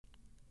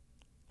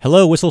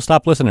Hello, Whistle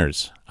Stop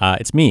listeners.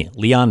 It's me,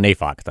 Leon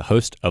Neyfakh, the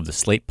host of the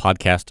Slate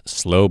podcast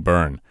Slow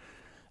Burn.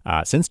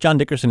 Since John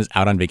Dickerson is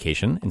out on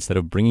vacation, instead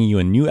of bringing you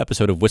a new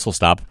episode of Whistle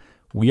Stop,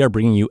 we are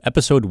bringing you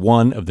episode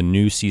 1 of the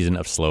new season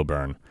of Slow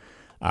Burn.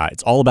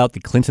 It's all about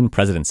the Clinton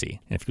presidency.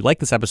 And if you like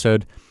this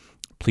episode,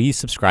 please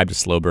subscribe to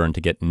Slow Burn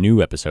to get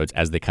new episodes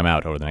as they come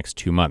out over the next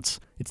 2 months.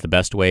 It's the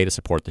best way to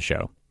support the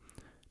show.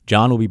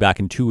 John will be back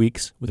in 2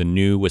 weeks with a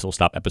new Whistle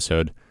Stop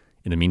episode.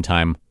 In the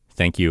meantime,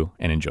 thank you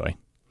and enjoy.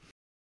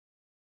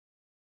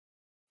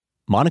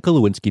 Monica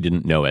Lewinsky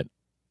didn't know it,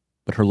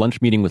 but her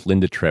lunch meeting with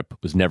Linda Tripp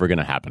was never going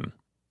to happen.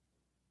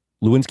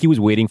 Lewinsky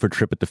was waiting for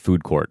Tripp at the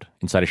food court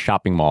inside a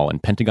shopping mall in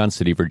Pentagon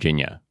City,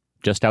 Virginia,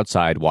 just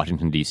outside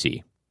Washington,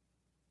 D.C.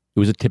 It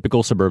was a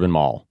typical suburban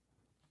mall,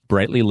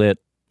 brightly lit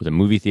with a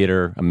movie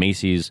theater, a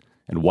Macy's,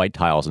 and white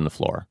tiles in the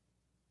floor.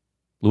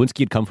 Lewinsky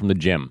had come from the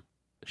gym.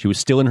 She was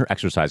still in her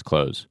exercise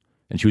clothes,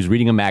 and she was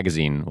reading a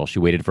magazine while she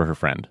waited for her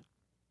friend.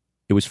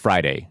 It was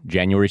Friday,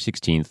 January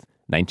 16th,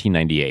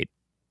 1998.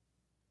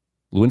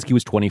 Lewinsky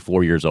was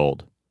 24 years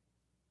old.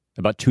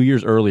 About 2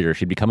 years earlier,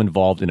 she'd become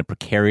involved in a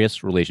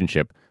precarious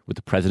relationship with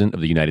the President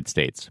of the United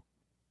States.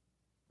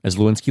 As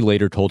Lewinsky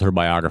later told her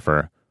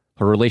biographer,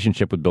 her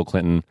relationship with Bill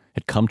Clinton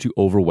had come to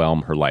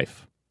overwhelm her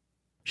life.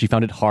 She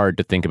found it hard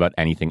to think about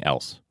anything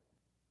else.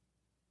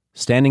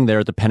 Standing there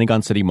at the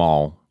Pentagon City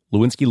Mall,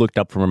 Lewinsky looked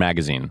up from her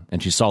magazine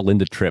and she saw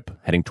Linda Tripp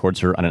heading towards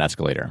her on an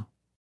escalator.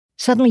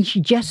 Suddenly she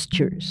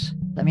gestures.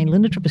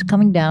 Linda Tripp is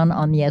coming down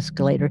on the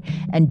escalator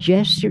and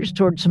gestures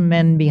towards some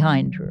men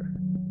behind her.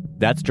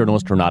 That's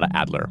journalist Renata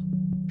Adler.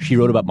 She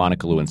wrote about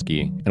Monica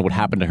Lewinsky and what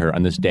happened to her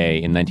on this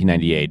day in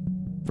 1998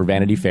 for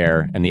Vanity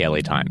Fair and the LA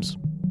Times.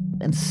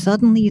 And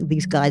suddenly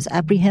these guys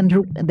apprehend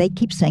her, and they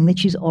keep saying that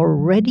she's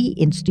already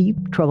in steep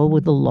trouble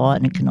with the law,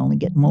 and it can only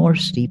get more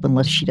steep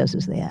unless she does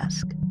as they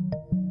ask.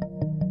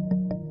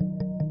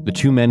 The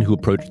two men who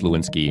approached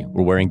Lewinsky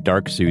were wearing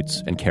dark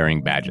suits and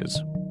carrying badges.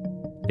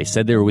 They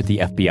said they were with the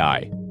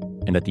FBI,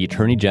 and that the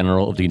Attorney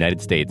General of the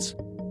United States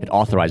had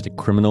authorized a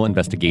criminal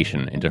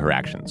investigation into her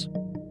actions.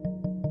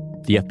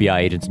 The FBI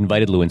agents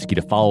invited Lewinsky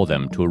to follow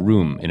them to a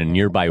room in a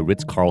nearby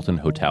Ritz-Carlton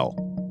hotel.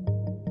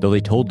 Though they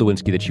told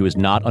Lewinsky that she was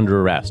not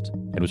under arrest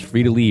and was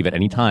free to leave at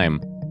any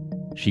time,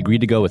 she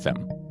agreed to go with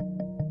them.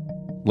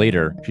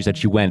 Later, she said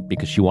she went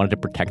because she wanted to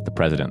protect the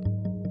president,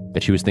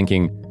 that she was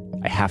thinking,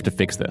 I have to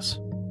fix this.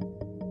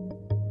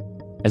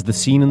 As the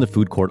scene in the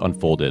food court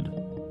unfolded,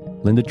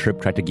 Linda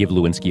Tripp tried to give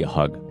Lewinsky a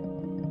hug.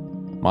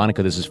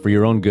 Monica, this is for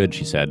your own good,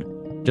 she said.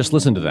 Just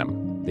listen to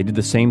them. They did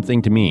the same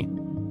thing to me.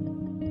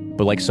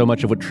 But like so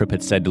much of what Tripp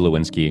had said to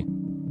Lewinsky,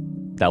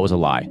 that was a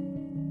lie.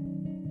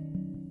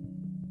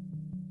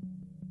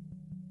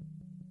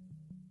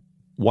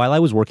 While I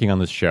was working on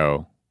this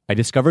show, I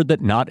discovered that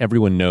not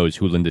everyone knows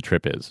who Linda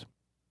Tripp is.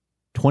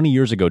 20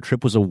 years ago,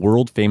 Tripp was a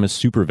world-famous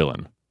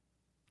supervillain.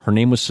 Her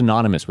name was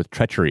synonymous with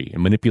treachery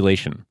and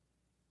manipulation.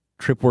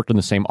 Tripp worked in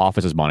the same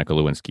office as Monica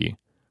Lewinsky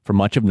for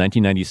much of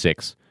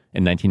 1996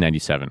 and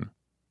 1997.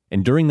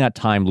 And during that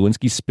time,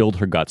 Lewinsky spilled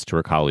her guts to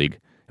her colleague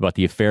about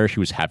the affair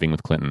she was having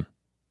with Clinton.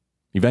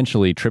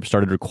 Eventually, Tripp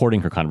started recording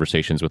her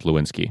conversations with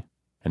Lewinsky.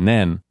 And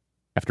then,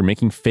 after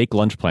making fake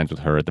lunch plans with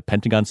her at the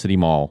Pentagon City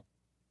Mall,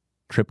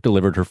 Tripp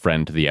delivered her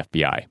friend to the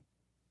FBI.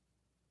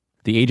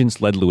 The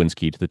agents led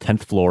Lewinsky to the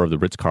 10th floor of the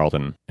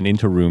Ritz-Carlton and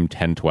into room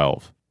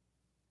 1012.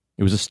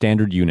 It was a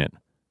standard unit,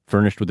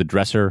 furnished with a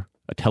dresser,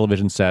 a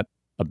television set,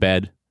 a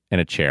bed, and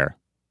a chair.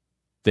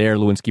 There,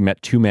 Lewinsky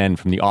met two men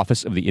from the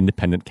Office of the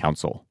Independent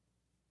Counsel.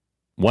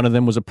 One of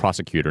them was a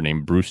prosecutor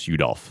named Bruce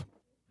Udolph.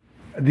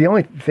 The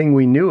only thing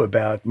we knew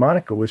about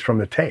Monica was from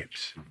the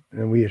tapes.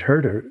 And we had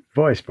heard her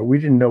voice, but we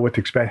didn't know what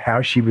to expect,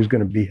 how she was going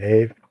to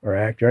behave or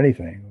act or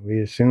anything. We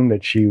assumed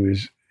that she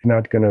was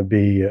not going to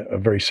be a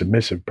very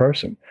submissive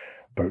person,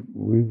 but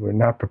we were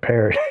not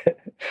prepared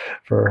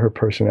for her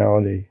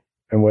personality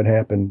and what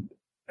happened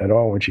at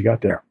all when she got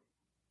there.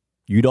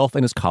 Udolph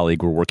and his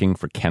colleague were working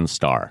for Ken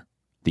Starr,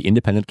 the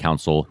independent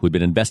counsel who had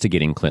been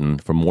investigating Clinton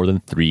for more than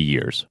 3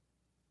 years.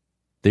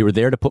 They were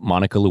there to put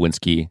Monica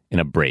Lewinsky in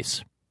a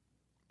brace.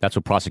 That's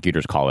what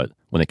prosecutors call it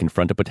when they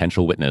confront a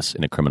potential witness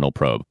in a criminal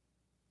probe.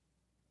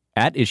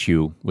 At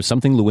issue was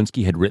something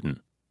Lewinsky had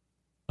written,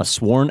 a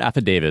sworn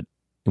affidavit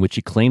in which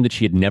she claimed that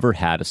she had never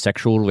had a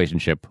sexual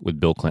relationship with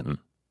Bill Clinton.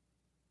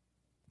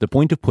 The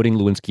point of putting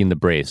Lewinsky in the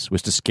brace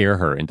was to scare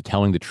her into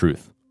telling the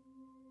truth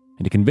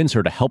and to convince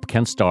her to help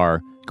Ken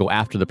Starr go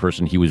after the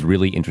person he was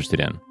really interested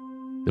in,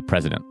 the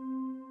president.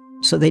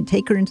 So they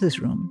take her into this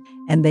room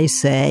and they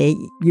say,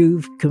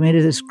 you've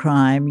committed this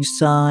crime, you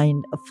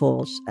signed a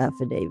false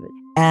affidavit,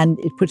 and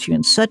it puts you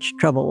in such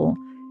trouble,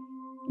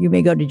 you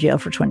may go to jail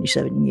for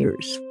 27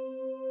 years.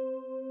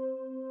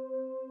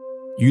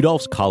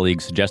 Udolph's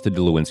colleague suggested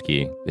to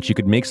Lewinsky that she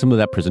could make some of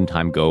that prison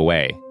time go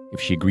away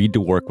if she agreed to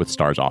work with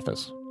Starr's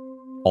office.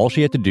 All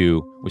she had to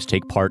do was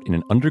take part in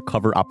an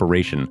undercover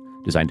operation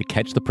designed to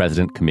catch the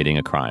president committing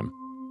a crime.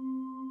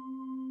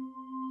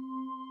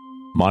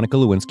 Monica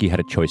Lewinsky had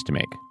a choice to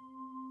make.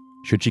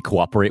 Should she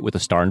cooperate with the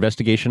Starr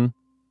investigation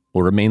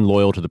or remain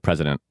loyal to the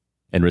president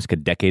and risk a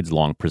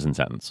decades-long prison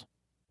sentence?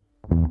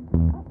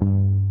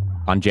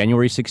 On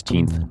January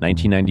 16th,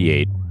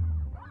 1998,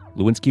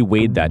 Lewinsky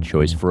weighed that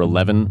choice for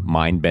 11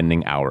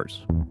 mind-bending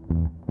hours.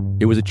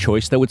 It was a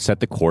choice that would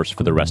set the course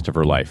for the rest of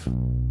her life.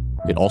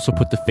 It also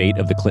put the fate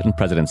of the Clinton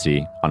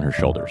presidency on her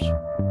shoulders.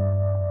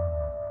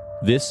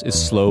 This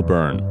is Slow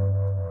Burn.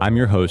 I'm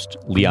your host,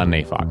 Leon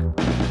Neyfakh.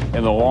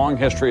 In the long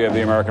history of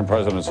the American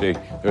presidency,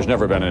 there's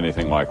never been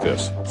anything like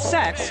this.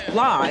 Sex,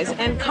 lies,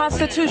 and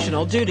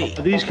constitutional duty.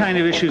 These kind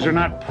of issues are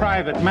not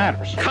private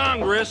matters.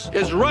 Congress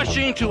is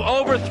rushing to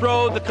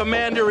overthrow the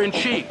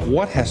commander-in-chief.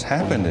 What has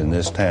happened in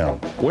this town?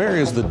 Where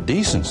is the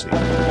decency?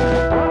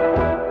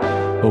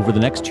 Over the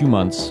next 2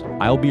 months,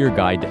 I'll be your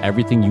guide to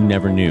everything you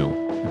never knew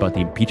about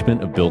the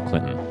impeachment of Bill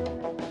Clinton.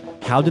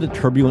 How did a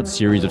turbulent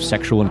series of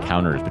sexual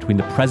encounters between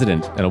the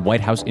president and a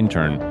White House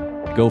intern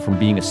go from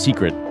being a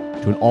secret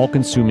to an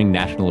all-consuming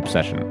national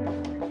obsession?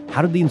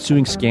 How did the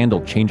ensuing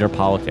scandal change our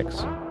politics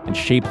and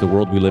shape the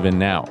world we live in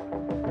now?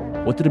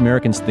 What did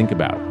Americans think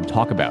about and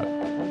talk about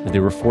as they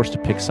were forced to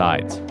pick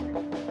sides?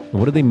 And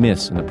what did they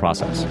miss in the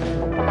process?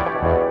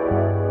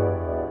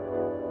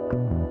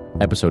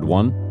 Episode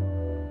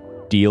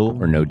 1, Deal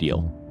or No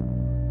Deal.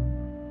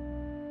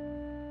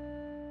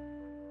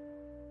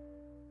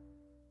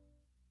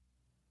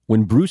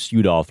 When Bruce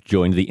Udolph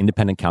joined the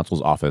Independent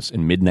Counsel's office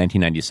in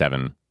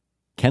mid-1997,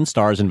 Ken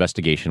Starr's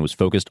investigation was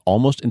focused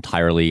almost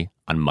entirely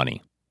on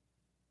money.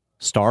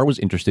 Starr was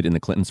interested in the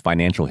Clintons'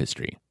 financial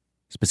history,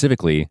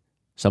 specifically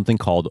something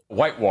called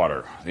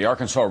Whitewater, the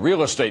Arkansas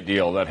real estate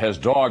deal that has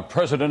dogged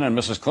President and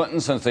Mrs. Clinton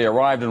since they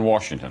arrived in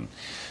Washington.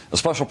 The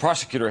special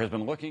prosecutor has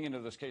been looking into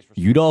this case for...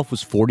 Udolph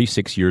was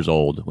 46 years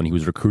old when he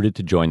was recruited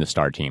to join the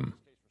Starr team.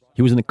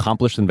 He was an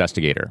accomplished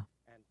investigator.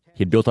 He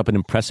had built up an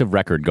impressive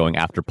record going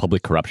after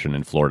public corruption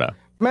in Florida.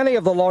 Many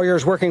of the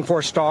lawyers working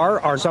for Starr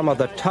are some of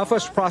the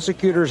toughest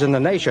prosecutors in the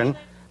nation.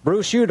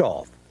 Bruce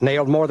Udolph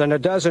nailed more than a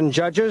dozen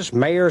judges,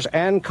 mayors,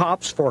 and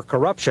cops for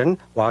corruption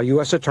while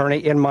U.S. attorney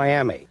in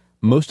Miami.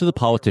 Most of the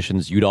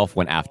politicians Udolph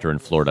went after in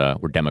Florida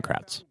were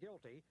Democrats.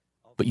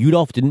 But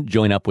Udolph didn't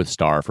join up with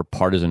Starr for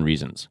partisan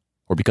reasons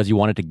or because he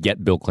wanted to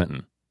get Bill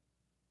Clinton.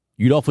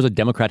 Udolph was a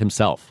Democrat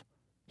himself.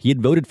 He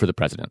had voted for the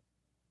president.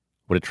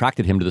 What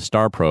attracted him to the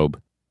Starr probe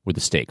were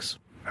the stakes.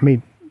 I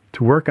mean,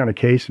 to work on a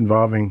case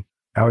involving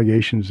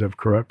allegations of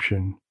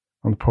corruption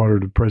on the part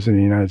of the president of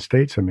the United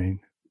States, I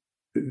mean,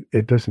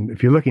 it doesn't,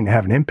 if you're looking to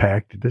have an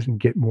impact, it doesn't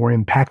get more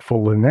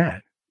impactful than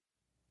that.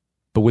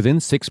 But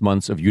within 6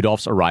 months of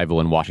Udolph's arrival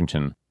in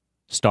Washington,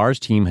 Starr's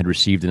team had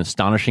received an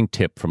astonishing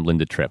tip from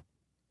Linda Tripp.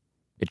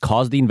 It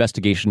caused the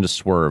investigation to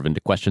swerve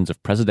into questions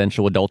of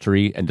presidential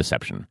adultery and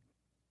deception.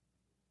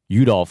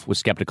 Udolph was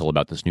skeptical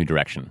about this new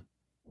direction.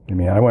 I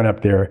mean, I went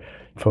up there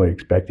fully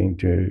expecting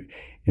to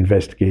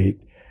investigate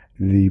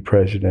the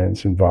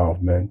president's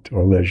involvement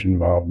or alleged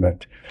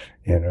involvement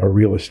in a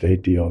real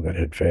estate deal that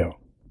had failed.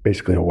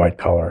 Basically a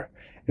white-collar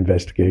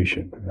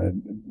investigation.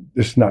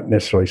 This is not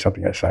necessarily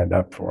something I signed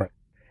up for.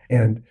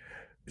 And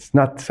it's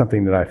not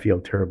something that I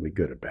feel terribly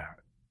good about.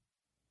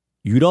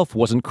 Udolph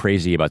wasn't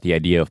crazy about the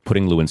idea of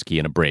putting Lewinsky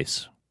in a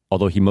brace,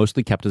 although he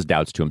mostly kept his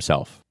doubts to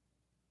himself.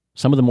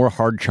 Some of the more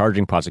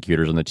hard-charging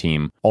prosecutors on the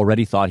team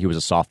already thought he was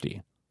a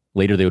softie.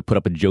 Later, they would put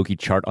up a jokey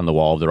chart on the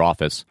wall of their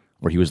office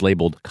where he was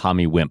labeled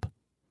Commie Wimp.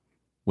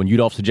 When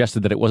Udolph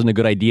suggested that it wasn't a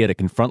good idea to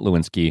confront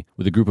Lewinsky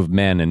with a group of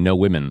men and no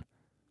women,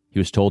 he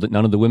was told that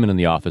none of the women in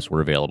the office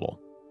were available.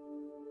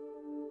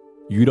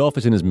 Udolph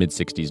is in his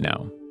mid-60s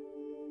now.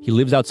 He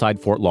lives outside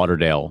Fort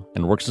Lauderdale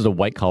and works as a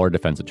white-collar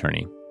defense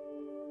attorney.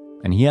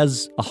 And he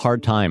has a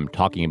hard time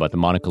talking about the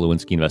Monica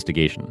Lewinsky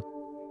investigation.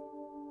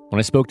 When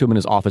I spoke to him in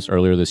his office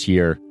earlier this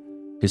year,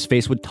 his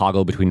face would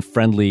toggle between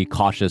friendly,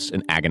 cautious,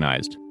 and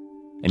agonized,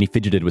 and he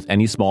fidgeted with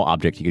any small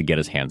object he could get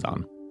his hands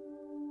on.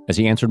 As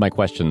he answered my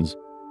questions,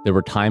 there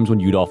were times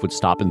when Udolph would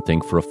stop and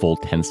think for a full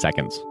 10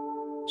 seconds,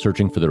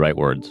 searching for the right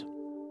words.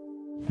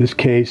 This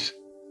case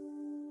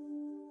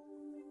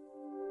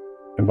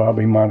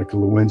involving Monica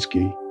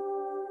Lewinsky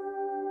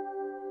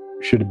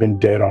should have been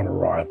dead on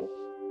arrival.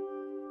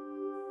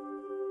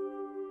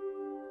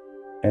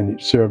 And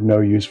it served no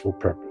useful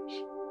purpose.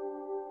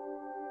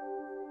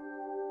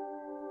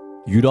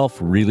 Udolph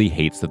really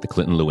hates that the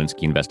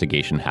Clinton-Lewinsky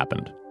investigation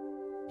happened.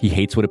 He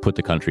hates what it put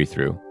the country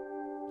through.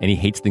 And he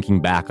hates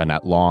thinking back on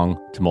that long,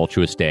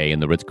 tumultuous day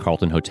in the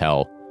Ritz-Carlton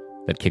Hotel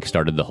that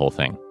kickstarted the whole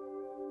thing.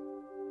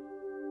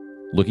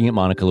 Looking at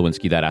Monica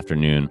Lewinsky that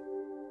afternoon,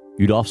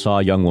 Udolph saw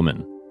a young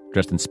woman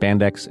dressed in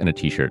spandex and a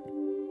t-shirt,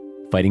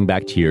 fighting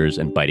back tears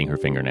and biting her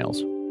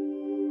fingernails.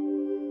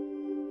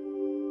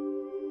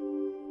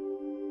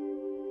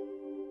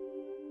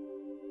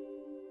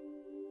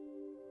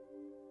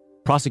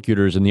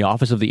 Prosecutors in the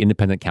Office of the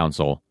Independent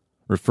Counsel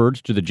referred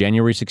to the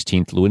January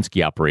 16th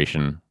Lewinsky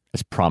operation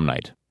as prom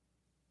night.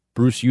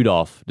 Bruce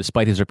Udolph,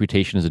 despite his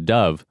reputation as a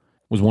dove,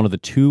 was one of the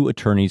 2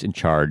 attorneys in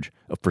charge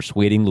of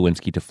persuading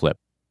Lewinsky to flip.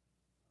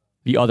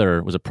 The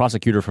other was a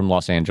prosecutor from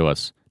Los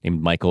Angeles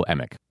named Michael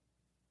Emick.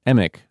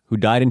 Emick, who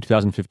died in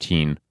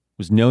 2015,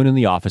 was known in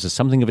the office as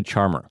something of a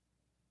charmer.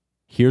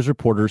 Here's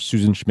reporter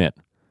Susan Schmidt,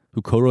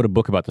 who co-wrote a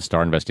book about the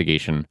Starr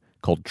investigation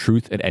called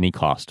Truth at Any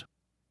Cost.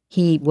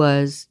 He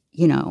was,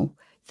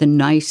 the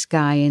nice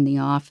guy in the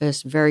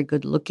office, very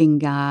good-looking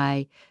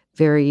guy,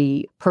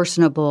 very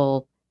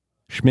personable.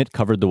 Schmidt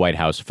covered the White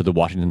House for the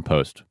Washington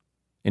Post.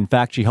 In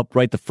fact, she helped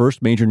write the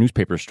first major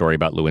newspaper story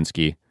about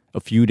Lewinsky a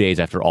few days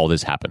after all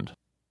this happened.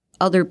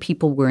 Other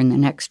people were in the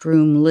next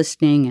room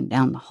listening and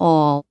down the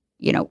hall,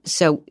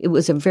 so it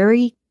was a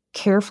very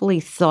carefully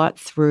thought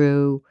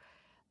through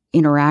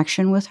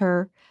interaction with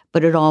her,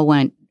 but it all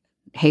went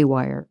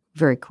haywire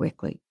very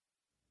quickly.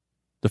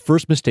 The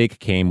first mistake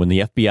came when the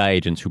FBI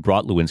agents who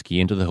brought Lewinsky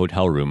into the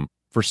hotel room,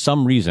 for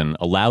some reason,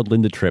 allowed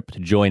Linda Tripp to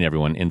join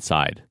everyone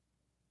inside.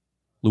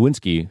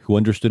 Lewinsky, who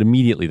understood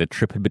immediately that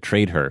Tripp had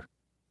betrayed her,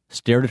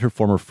 stared at her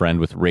former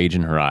friend with rage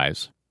in her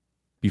eyes.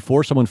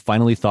 Before someone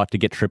finally thought to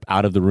get Tripp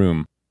out of the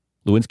room,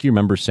 Lewinsky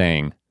remembers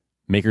saying,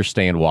 "Make her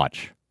stay and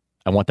watch.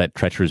 I want that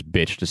treacherous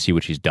bitch to see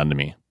what she's done to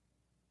me."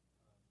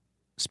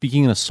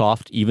 Speaking in a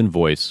soft, even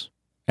voice,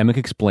 Emick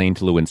explained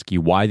to Lewinsky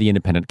why the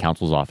independent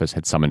counsel's office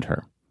had summoned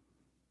her.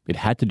 It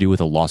had to do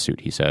with a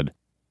lawsuit, he said,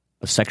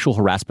 a sexual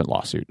harassment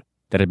lawsuit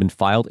that had been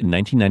filed in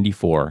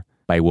 1994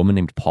 by a woman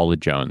named Paula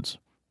Jones.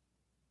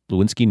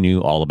 Lewinsky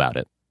knew all about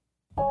it.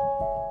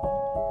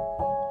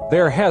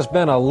 There has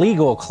been a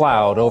legal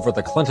cloud over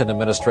the Clinton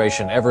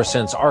administration ever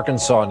since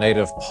Arkansas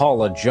native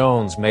Paula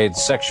Jones made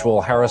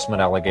sexual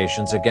harassment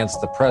allegations against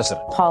the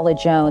president. Paula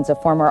Jones, a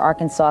former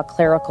Arkansas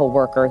clerical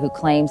worker who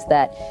claims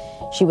that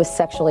she was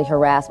sexually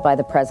harassed by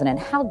the president.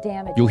 How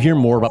damaging. You'll hear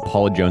more about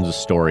Paula Jones'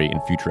 story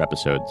in future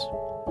episodes.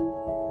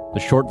 The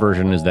short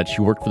version is that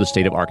she worked for the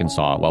state of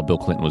Arkansas while Bill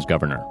Clinton was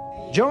governor.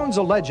 Jones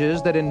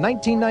alleges that in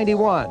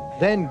 1991,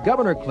 then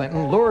Governor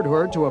Clinton lured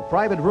her to a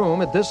private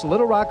room at this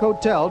Little Rock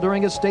hotel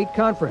during a state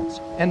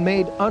conference and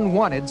made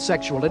unwanted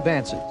sexual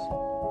advances.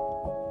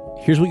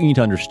 Here's what you need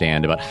to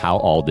understand about how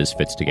all this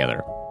fits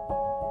together.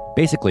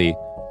 Basically,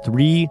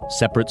 3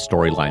 separate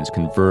storylines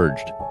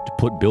converged to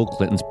put Bill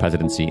Clinton's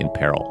presidency in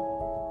peril.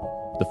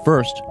 The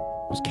first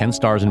was Ken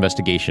Starr's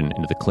investigation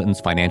into the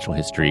Clintons' financial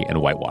history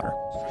and Whitewater.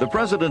 The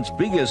president's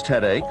biggest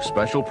headache,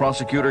 Special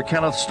Prosecutor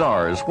Kenneth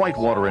Starr's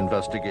Whitewater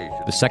investigation.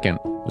 The second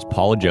was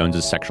Paula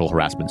Jones' sexual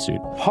harassment suit.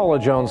 Paula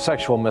Jones'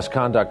 sexual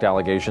misconduct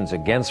allegations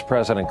against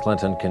President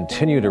Clinton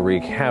continue to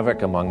wreak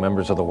havoc among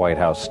members of the White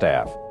House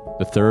staff.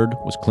 The third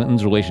was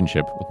Clinton's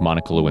relationship with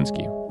Monica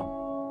Lewinsky.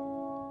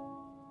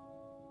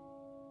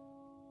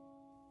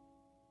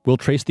 We'll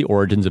trace the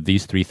origins of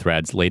these 3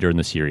 threads later in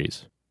the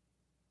series.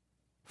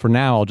 For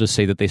now, I'll just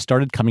say that they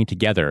started coming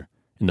together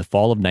in the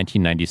fall of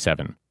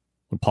 1997,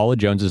 when Paula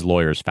Jones's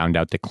lawyers found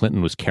out that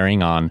Clinton was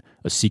carrying on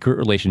a secret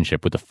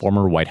relationship with a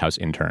former White House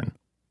intern.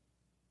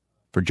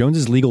 For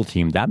Jones's legal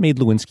team, that made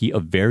Lewinsky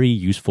a very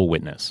useful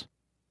witness.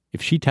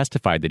 If she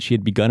testified that she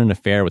had begun an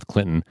affair with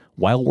Clinton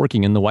while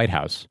working in the White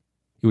House,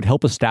 it would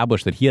help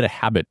establish that he had a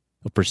habit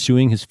of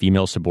pursuing his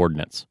female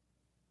subordinates,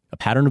 a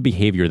pattern of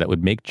behavior that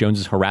would make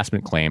Jones's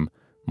harassment claim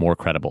more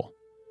credible.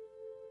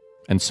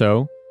 And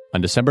so, on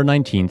December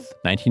 19th,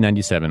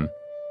 1997,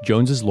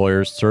 Jones's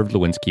lawyers served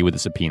Lewinsky with a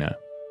subpoena.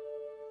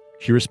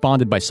 She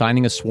responded by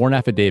signing a sworn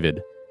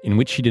affidavit in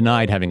which she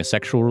denied having a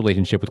sexual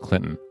relationship with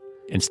Clinton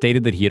and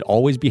stated that he had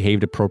always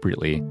behaved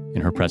appropriately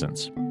in her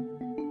presence.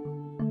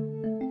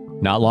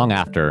 Not long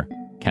after,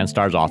 Ken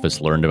Starr's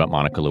office learned about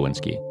Monica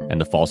Lewinsky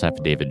and the false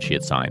affidavit she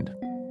had signed.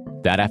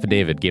 That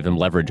affidavit gave them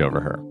leverage over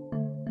her.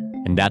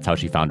 And that's how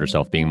she found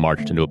herself being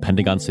marched into a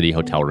Pentagon City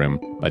hotel room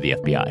by the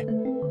FBI.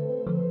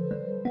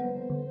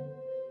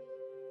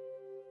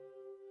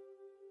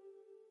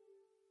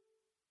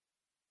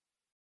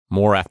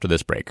 More after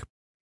this break.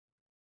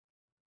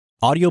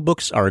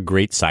 Audiobooks are a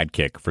great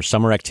sidekick for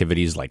summer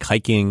activities like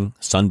hiking,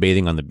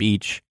 sunbathing on the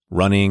beach,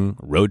 running,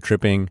 road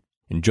tripping,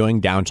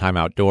 enjoying downtime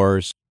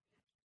outdoors.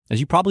 As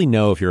you probably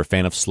know if you're a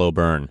fan of slow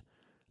burn,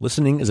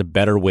 listening is a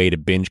better way to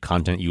binge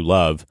content you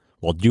love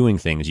while doing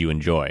things you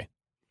enjoy.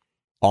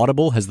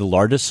 Audible has the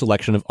largest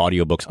selection of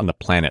audiobooks on the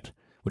planet,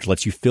 which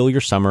lets you fill your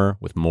summer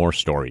with more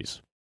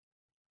stories.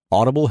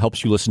 Audible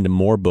helps you listen to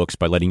more books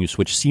by letting you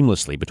switch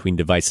seamlessly between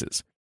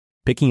devices,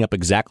 picking up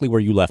exactly where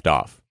you left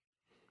off.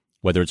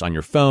 Whether it's on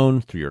your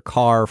phone, through your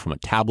car, from a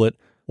tablet,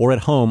 or at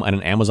home on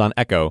an Amazon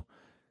Echo,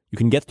 you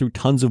can get through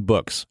tons of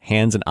books,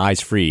 hands and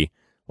eyes free,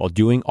 while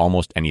doing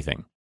almost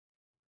anything.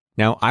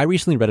 Now, I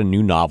recently read a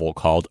new novel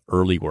called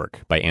Early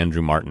Work by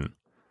Andrew Martin.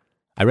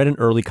 I read an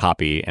early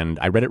copy, and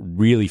I read it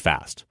really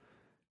fast.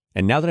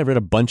 And now that I've read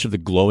a bunch of the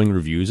glowing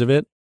reviews of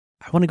it,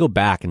 I want to go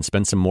back and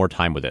spend some more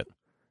time with it.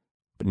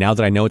 But now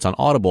that I know it's on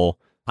Audible,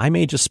 I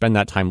may just spend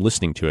that time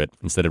listening to it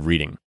instead of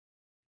reading.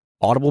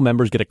 Audible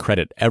members get a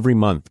credit every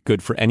month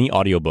good for any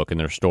audiobook in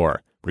their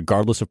store,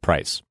 regardless of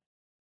price.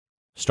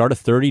 Start a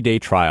 30-day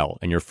trial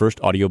and your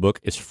first audiobook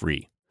is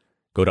free.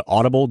 Go to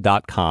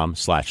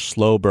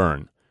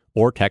audible.com/slowburn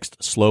or text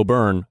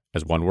slowburn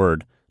as one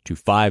word to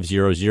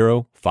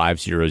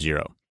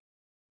 500-500.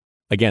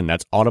 Again,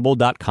 that's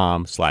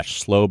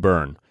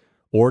audible.com/slowburn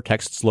or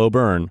text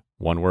slowburn,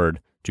 one word,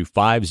 to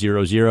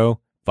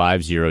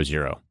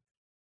 500-500.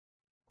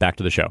 Back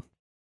to the show.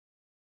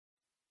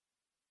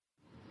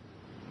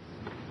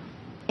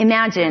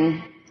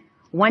 Imagine,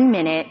 1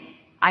 minute,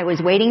 I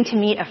was waiting to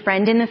meet a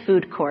friend in the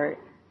food court,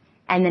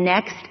 And the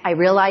next, I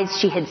realized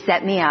she had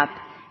set me up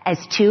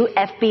as 2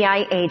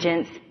 FBI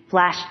agents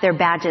flashed their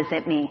badges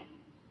at me.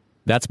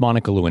 That's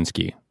Monica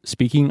Lewinsky,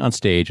 speaking on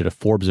stage at a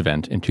Forbes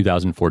event in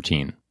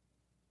 2014.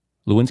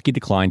 Lewinsky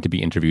declined to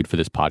be interviewed for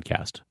this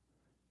podcast.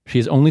 She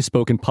has only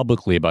spoken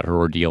publicly about her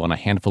ordeal on a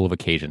handful of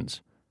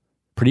occasions.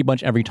 Pretty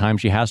much every time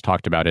she has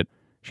talked about it,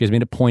 she has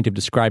made a point of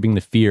describing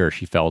the fear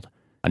she felt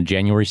on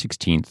January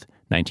 16th,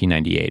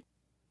 1998.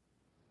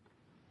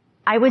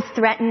 I was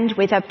threatened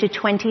with up to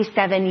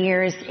 27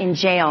 years in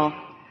jail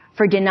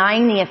for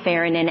denying the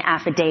affair in an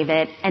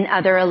affidavit and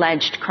other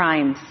alleged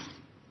crimes.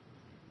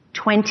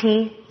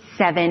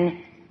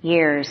 27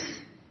 years.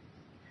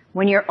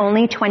 When you're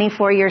only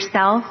 24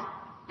 yourself,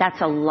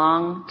 that's a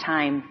long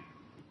time.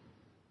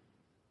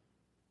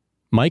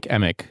 Mike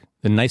Emick,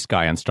 the nice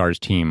guy on Starr's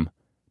team,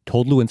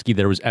 told Lewinsky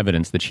there was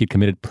evidence that she had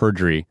committed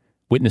perjury,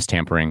 witness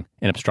tampering,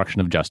 and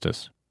obstruction of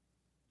justice.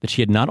 That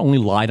she had not only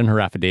lied on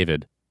her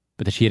affidavit,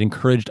 but that she had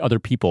encouraged other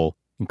people,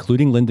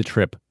 including Linda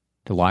Tripp,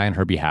 to lie on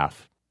her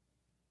behalf.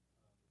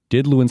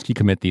 Did Lewinsky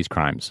commit these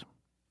crimes?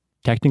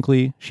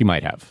 Technically, she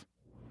might have.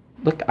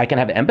 Look, I can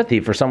have empathy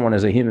for someone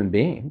as a human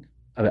being,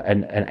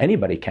 and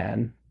anybody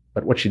can,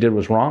 but what she did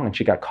was wrong and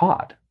she got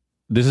caught.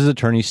 This is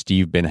attorney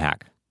Steve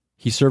Binhack.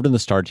 He served in the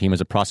Starr team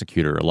as a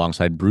prosecutor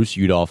alongside Bruce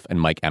Udolph and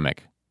Mike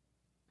Emick.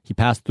 He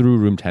passed through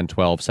room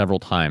 1012 several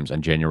times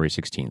on January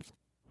 16th.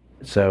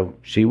 So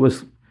she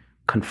was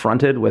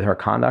confronted with her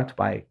conduct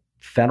by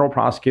federal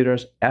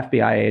prosecutors,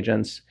 FBI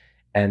agents,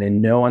 and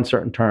in no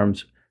uncertain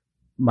terms,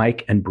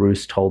 Mike and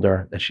Bruce told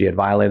her that she had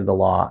violated the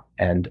law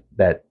and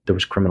that there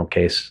was a criminal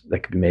case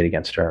that could be made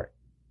against her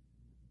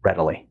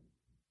readily.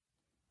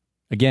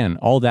 Again,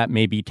 all that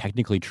may be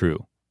technically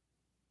true.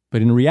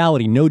 But in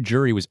reality, no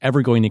jury was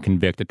ever going to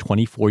convict a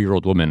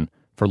 24-year-old woman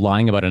for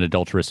lying about an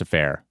adulterous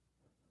affair.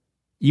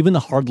 Even the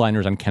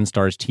hardliners on Ken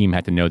Starr's team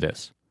had to know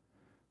this.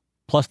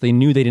 Plus, they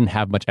knew they didn't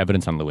have much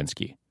evidence on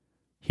Lewinsky.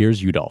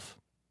 Here's Udolph.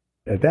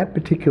 At that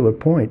particular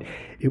point,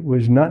 it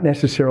was not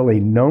necessarily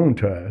known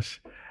to us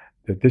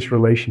that this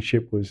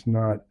relationship was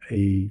not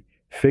a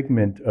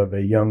figment of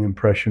a young,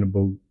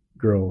 impressionable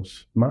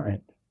girl's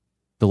mind.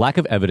 The lack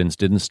of evidence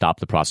didn't stop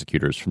the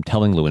prosecutors from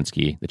telling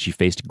Lewinsky that she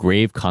faced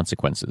grave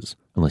consequences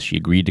unless she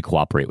agreed to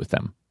cooperate with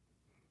them.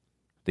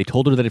 They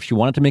told her that if she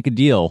wanted to make a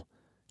deal,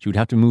 she would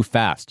have to move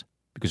fast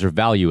because her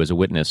value as a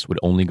witness would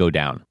only go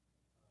down.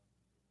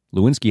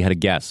 Lewinsky had a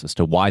guess as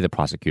to why the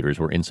prosecutors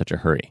were in such a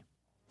hurry.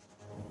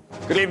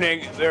 Good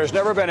evening. There's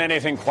never been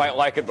anything quite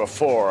like it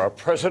before. A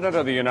president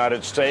of the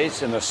United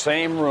States in the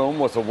same room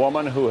with a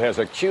woman who has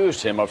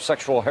accused him of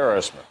sexual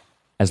harassment.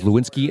 As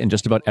Lewinsky and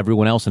just about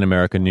everyone else in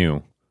America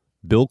knew,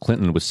 Bill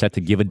Clinton was set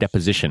to give a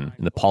deposition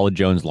in the Paula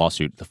Jones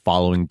lawsuit the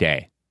following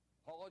day.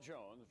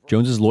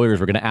 Jones's lawyers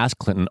were going to ask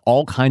Clinton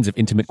all kinds of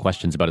intimate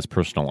questions about his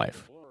personal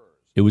life.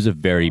 It was a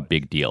very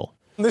big deal.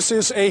 This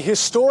is a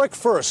historic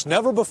first.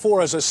 Never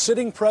before has a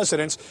sitting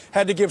president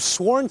had to give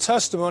sworn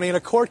testimony in a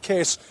court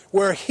case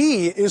where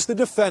he is the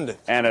defendant.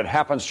 And it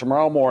happens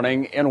tomorrow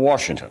morning in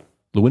Washington.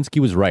 Lewinsky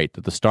was right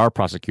that the Starr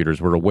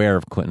prosecutors were aware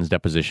of Clinton's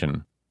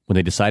deposition when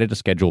they decided to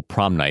schedule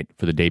prom night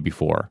for the day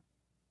before.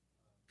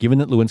 Given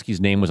that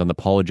Lewinsky's name was on the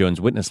Paula Jones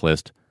witness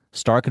list,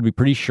 Starr could be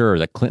pretty sure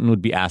that Clinton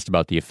would be asked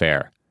about the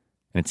affair,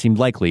 and it seemed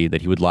likely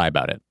that he would lie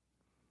about it.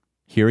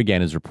 Here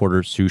again is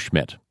reporter Sue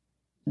Schmidt.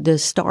 The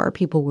Starr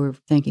people were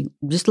thinking,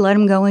 just let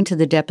him go into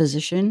the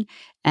deposition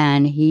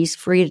and he's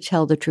free to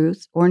tell the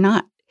truth or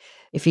not.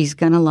 If he's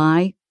going to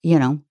lie,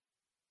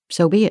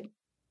 so be it.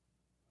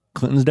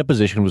 Clinton's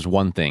deposition was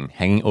one thing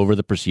hanging over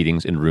the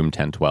proceedings in room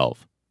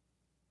 1012.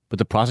 But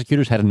the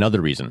prosecutors had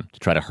another reason to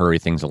try to hurry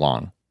things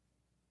along.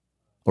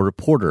 A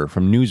reporter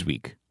from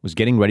Newsweek was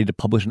getting ready to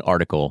publish an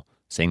article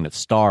saying that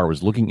Starr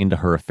was looking into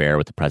her affair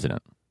with the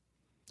president.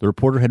 The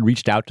reporter had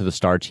reached out to the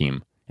Starr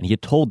team, and he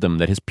had told them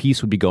that his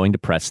piece would be going to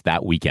press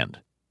that weekend.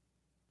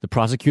 The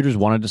prosecutors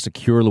wanted to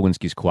secure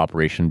Lewinsky's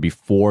cooperation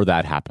before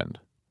that happened,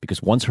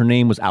 because once her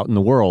name was out in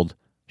the world,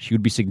 she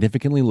would be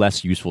significantly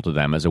less useful to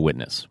them as a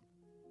witness.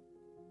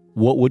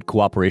 What would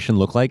cooperation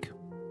look like?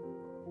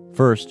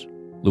 First,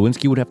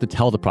 Lewinsky would have to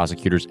tell the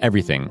prosecutors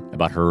everything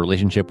about her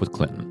relationship with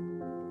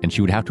Clinton, and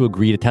she would have to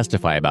agree to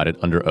testify about it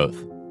under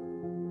oath.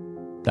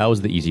 That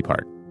was the easy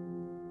part.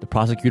 The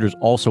prosecutors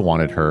also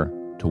wanted her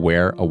to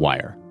wear a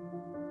wire.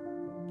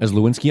 As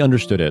Lewinsky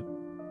understood it,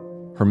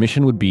 her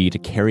mission would be to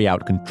carry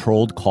out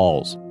controlled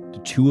calls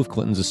to two of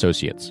Clinton's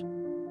associates,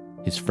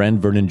 his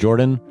friend Vernon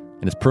Jordan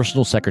and his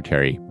personal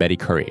secretary, Betty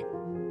Currie,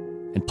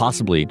 and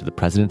possibly to the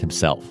president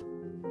himself.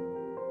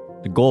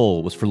 The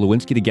goal was for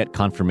Lewinsky to get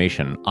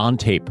confirmation on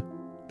tape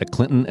that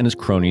Clinton and his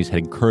cronies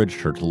had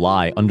encouraged her to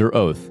lie under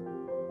oath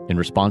in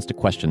response to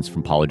questions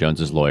from Paula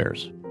Jones's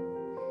lawyers.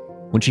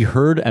 When she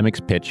heard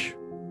Emick's pitch,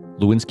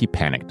 Lewinsky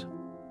panicked.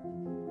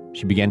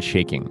 She began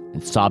shaking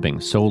and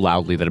sobbing so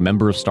loudly that a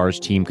member of Starr's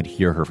team could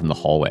hear her from the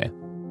hallway.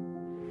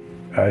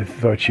 I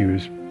thought she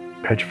was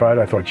petrified.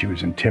 I thought she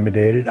was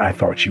intimidated. I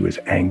thought she was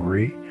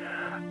angry.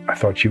 I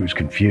thought she was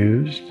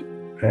confused.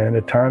 And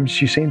at times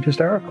she seemed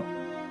hysterical.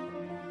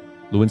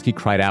 Lewinsky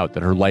cried out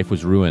that her life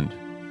was ruined,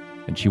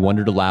 and she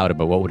wondered aloud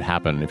about what would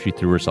happen if she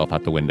threw herself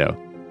out the window.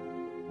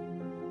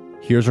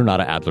 Here's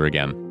Renata Adler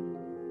again.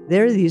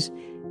 There are these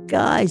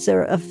guys,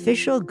 they're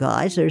official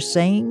guys, they're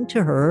saying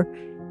to her,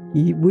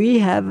 we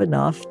have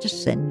enough to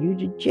send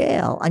you to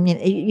jail. I mean,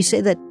 you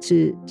say that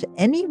to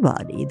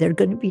anybody, they're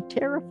going to be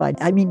terrified.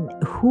 I mean,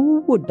 who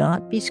would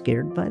not be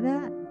scared by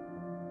that?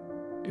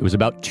 It was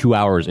about 2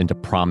 hours into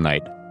prom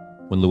night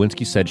when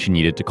Lewinsky said she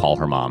needed to call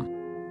her mom.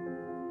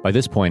 By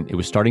this point, it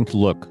was starting to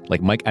look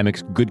like Mike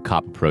Emick's good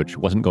cop approach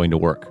wasn't going to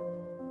work.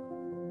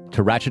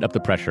 To ratchet up the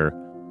pressure,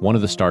 one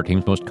of the Star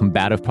team's most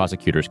combative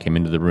prosecutors came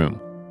into the room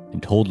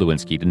and told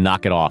Lewinsky to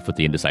knock it off with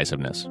the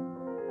indecisiveness.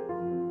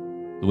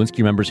 Lewinsky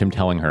remembers him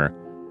telling her,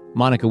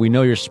 "Monica, we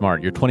know you're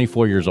smart. You're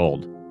 24 years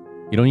old.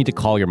 You don't need to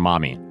call your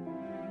mommy."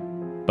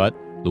 But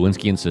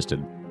Lewinsky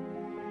insisted.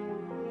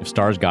 If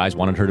Star's guys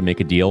wanted her to make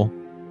a deal,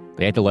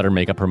 they had to let her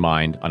make up her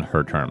mind on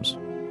her terms.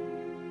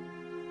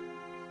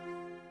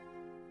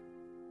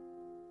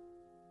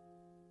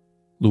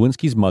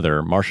 Lewinsky's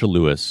mother, Marcia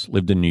Lewis,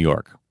 lived in New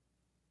York.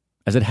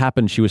 As it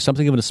happened, she was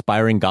something of an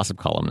aspiring gossip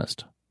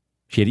columnist.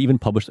 She had even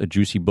published a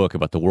juicy book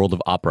about the world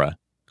of opera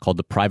called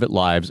The Private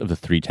Lives of the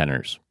Three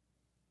Tenors.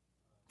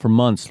 For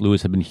months,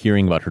 Lewis had been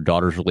hearing about her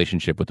daughter's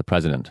relationship with the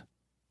president.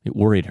 It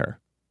worried her.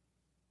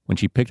 When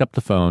she picked up the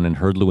phone and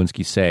heard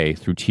Lewinsky say,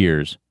 through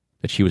tears,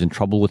 that she was in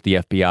trouble with the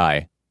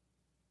FBI,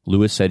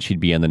 Lewis said she'd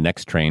be on the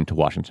next train to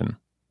Washington.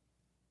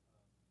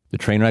 The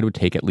train ride would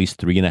take at least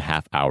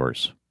 3.5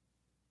 hours.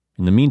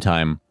 In the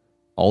meantime,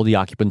 all the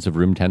occupants of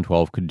room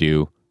 1012 could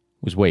do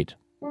was wait.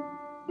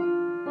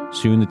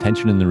 Soon the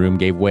tension in the room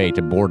gave way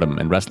to boredom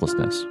and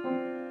restlessness.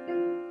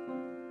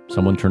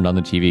 Someone turned on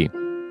the TV.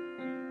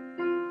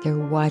 They're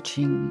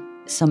watching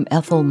some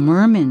Ethel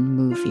Merman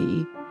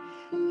movie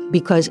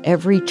because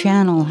every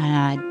channel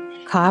had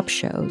cop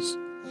shows.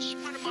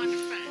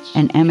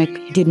 And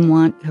Emick didn't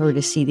want her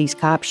to see these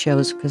cop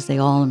shows because they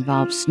all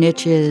involve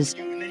snitches.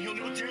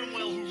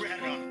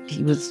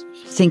 He was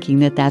thinking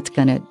that that's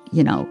going to,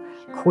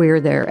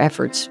 queer their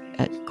efforts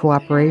at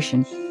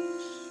cooperation.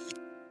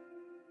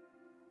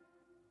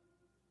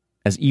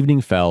 As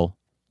evening fell,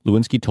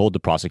 Lewinsky told the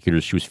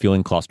prosecutors she was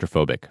feeling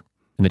claustrophobic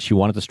and that she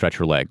wanted to stretch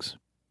her legs.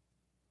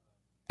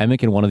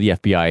 Emick and one of the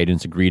FBI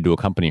agents agreed to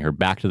accompany her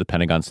back to the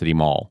Pentagon City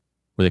Mall,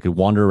 where they could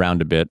wander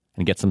around a bit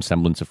and get some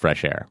semblance of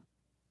fresh air.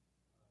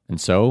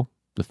 And so,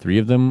 the three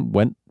of them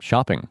went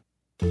shopping.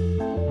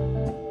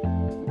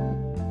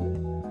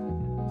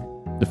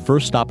 The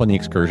first stop on the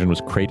excursion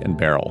was Crate and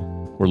Barrel,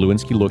 where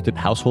Lewinsky looked at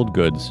household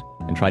goods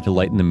and tried to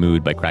lighten the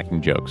mood by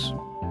cracking jokes.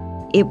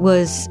 It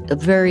was a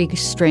very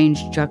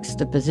strange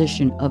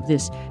juxtaposition of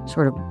this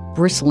sort of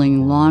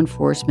bristling law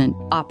enforcement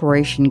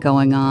operation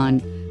going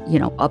on,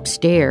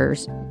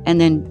 upstairs, and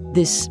then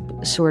this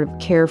sort of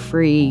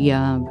carefree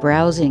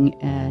browsing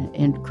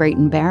in Crate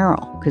and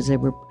Barrel because they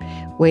were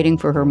waiting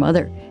for her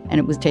mother, and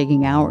it was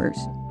taking hours.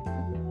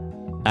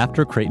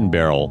 After Crate and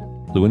Barrel,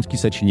 Lewinsky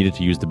said she needed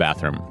to use the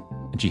bathroom,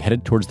 and she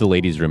headed towards the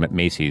ladies' room at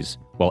Macy's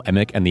while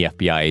Emick and the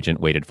FBI agent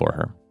waited for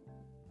her.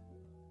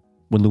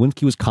 When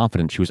Lewinsky was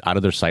confident she was out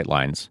of their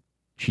sightlines,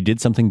 she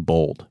did something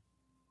bold.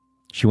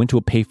 She went to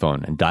a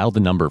payphone and dialed the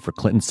number for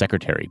Clinton's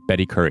secretary,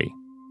 Betty Curry.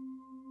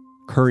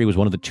 Curry was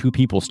one of the two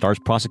people Star's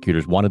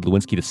prosecutors wanted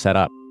Lewinsky to set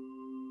up.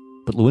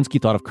 But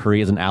Lewinsky thought of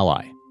Curry as an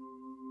ally.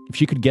 If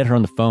she could get her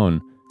on the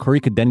phone, Curry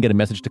could then get a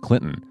message to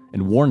Clinton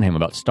and warn him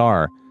about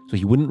Starr so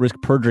he wouldn't risk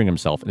perjuring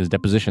himself in his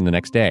deposition the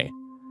next day.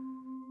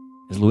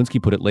 As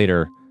Lewinsky put it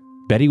later,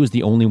 Betty was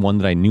the only one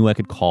that I knew I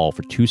could call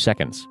for 2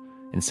 seconds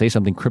and say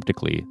something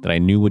cryptically that I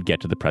knew would get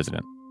to the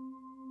president.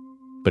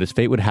 But as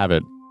fate would have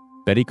it,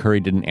 Betty Curry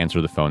didn't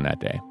answer the phone that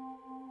day.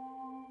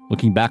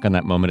 Looking back on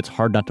that moment, it's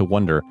hard not to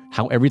wonder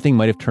how everything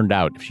might have turned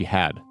out if she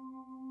had.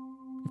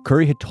 If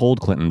Curry had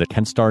told Clinton that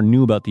Ken Starr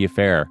knew about the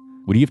affair,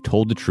 would he have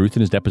told the truth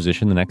in his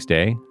deposition the next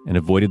day and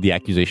avoided the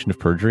accusation of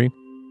perjury?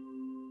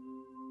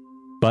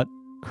 But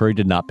Curry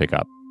did not pick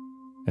up.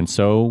 And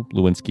so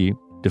Lewinsky,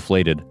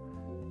 deflated,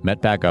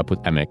 met back up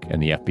with Emick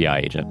and the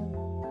FBI agent.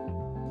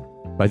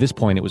 By this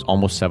point, it was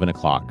almost 7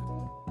 o'clock.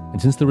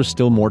 And since there was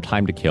still more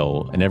time to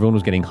kill and everyone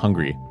was getting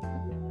hungry,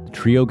 the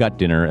trio got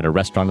dinner at a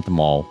restaurant at the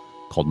mall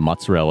called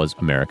Mozzarella's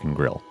American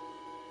Grill.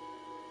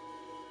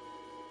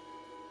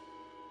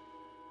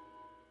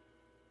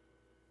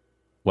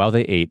 While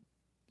they ate,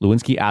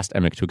 Lewinsky asked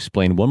Emick to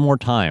explain one more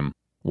time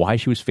why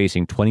she was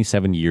facing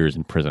 27 years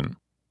in prison.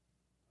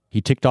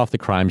 He ticked off the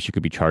crimes she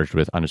could be charged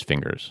with on his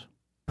fingers: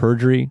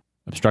 perjury,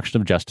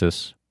 obstruction of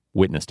justice,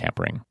 witness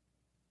tampering.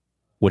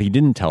 What he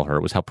didn't tell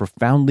her was how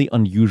profoundly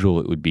unusual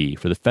it would be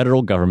for the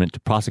federal government to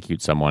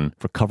prosecute someone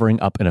for covering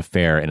up an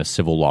affair in a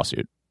civil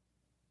lawsuit.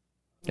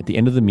 At the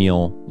end of the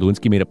meal,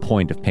 Lewinsky made a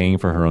point of paying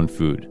for her own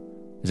food,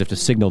 as if to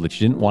signal that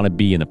she didn't want to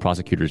be in the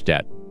prosecutor's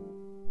debt.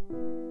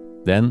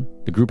 Then,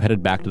 the group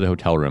headed back to the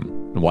hotel room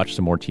and watched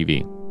some more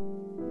TV.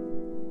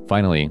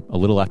 Finally, a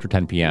little after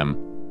 10 p.m.,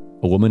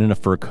 a woman in a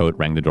fur coat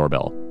rang the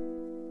doorbell.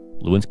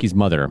 Lewinsky's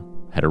mother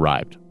had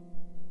arrived.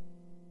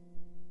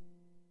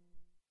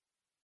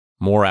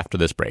 More after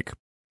this break.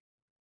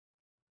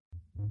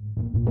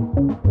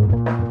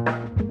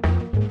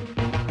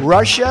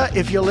 Russia,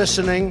 if you're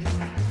listening,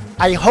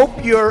 I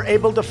hope you're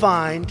able to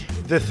find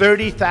the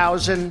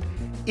 30,000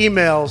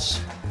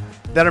 emails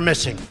that are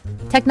missing.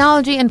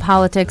 Technology and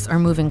politics are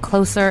moving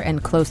closer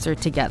and closer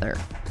together.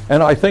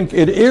 And I think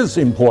it is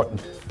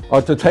important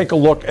to take a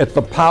look at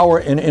the power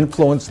and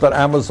influence that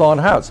Amazon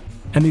has.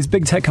 And these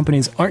big tech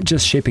companies aren't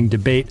just shaping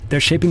debate, they're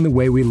shaping the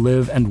way we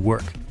live and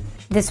work.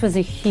 This was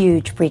a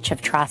huge breach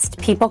of trust.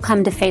 People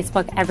come to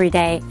Facebook every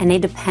day and they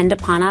depend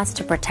upon us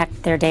to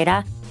protect their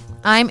data.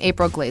 I'm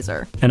April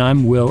Glazer. And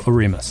I'm Will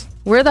Aremus.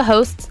 We're the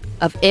hosts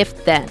of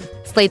If Then,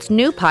 Slate's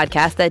new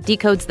podcast that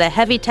decodes the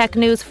heavy tech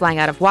news flying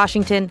out of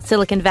Washington,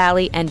 Silicon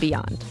Valley, and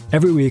beyond.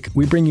 Every week,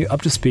 we bring you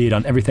up to speed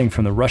on everything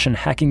from the Russian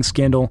hacking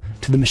scandal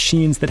to the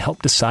machines that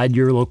help decide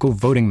your local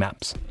voting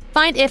maps.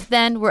 Find If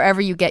Then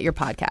wherever you get your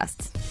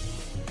podcasts.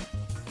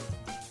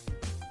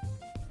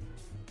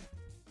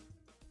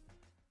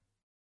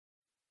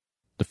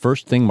 The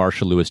first thing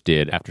Marcia Lewis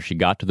did after she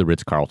got to the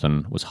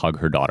Ritz-Carlton was hug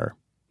her daughter.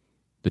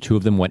 The two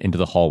of them went into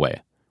the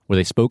hallway, where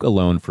they spoke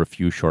alone for a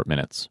few short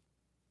minutes.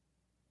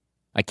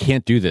 "I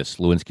can't do this,"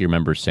 Lewinsky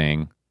remembers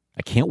saying.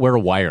 "I can't wear a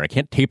wire. I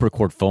can't tape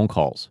record phone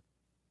calls."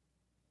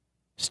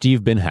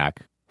 Steve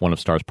Binhack, one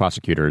of Starr's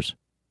prosecutors,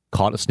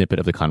 caught a snippet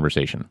of the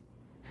conversation.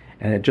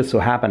 And it just so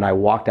happened I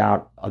walked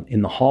out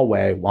in the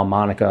hallway while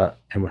Monica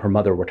and her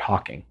mother were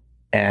talking.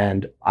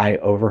 And I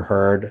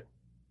overheard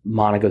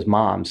Monica's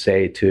mom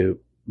say to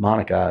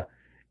Monica,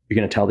 "You're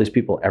going to tell these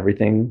people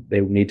everything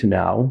they need to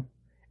know,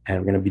 and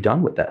we're going to be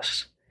done with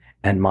this."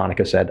 And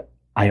Monica said,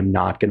 "I am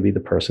not going to be the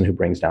person who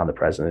brings down the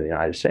president of the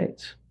United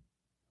States."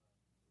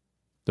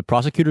 The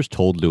prosecutors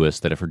told Lewis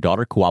that if her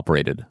daughter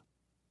cooperated,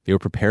 they were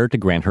prepared to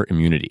grant her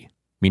immunity,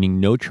 meaning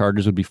no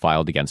charges would be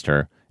filed against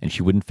her and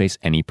she wouldn't face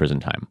any prison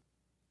time.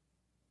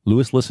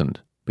 Lewis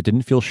listened, but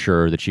didn't feel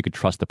sure that she could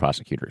trust the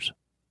prosecutors.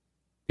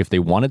 If they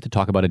wanted to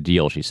talk about a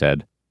deal, she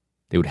said,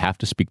 they would have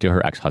to speak to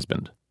her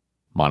ex-husband,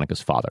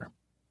 Monica's father.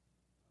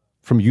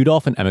 From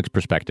Udolph and Emick's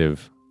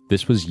perspective,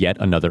 this was yet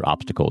another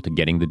obstacle to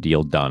getting the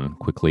deal done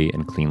quickly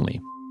and cleanly.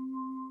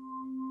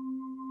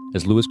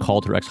 As Lewis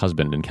called her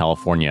ex-husband in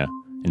California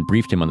and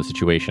briefed him on the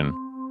situation,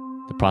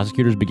 the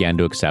prosecutors began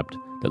to accept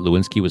that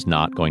Lewinsky was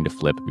not going to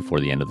flip before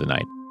the end of the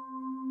night.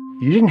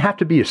 You didn't have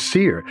to be a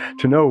seer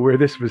to know where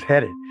this was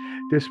headed.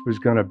 This was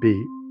going to be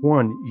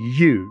one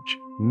huge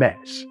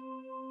mess.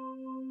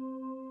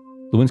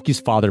 Lewinsky's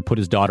father put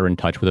his daughter in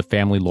touch with a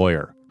family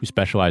lawyer who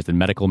specialized in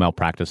medical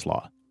malpractice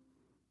law.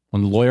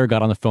 When the lawyer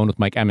got on the phone with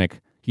Mike Emick,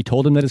 he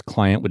told him that his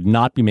client would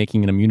not be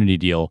making an immunity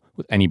deal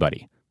with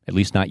anybody, at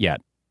least not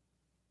yet.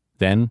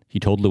 Then he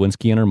told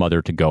Lewinsky and her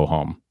mother to go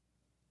home.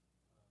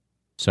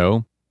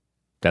 So,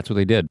 that's what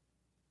they did.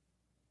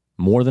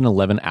 More than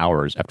 11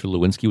 hours after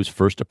Lewinsky was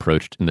first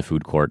approached in the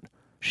food court,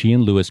 she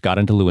and Lewis got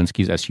into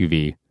Lewinsky's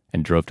SUV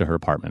and drove to her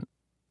apartment.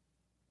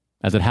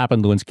 As it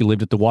happened, Lewinsky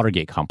lived at the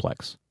Watergate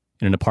complex,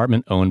 in an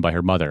apartment owned by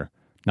her mother,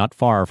 not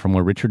far from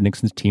where Richard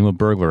Nixon's team of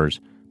burglars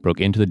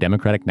broke into the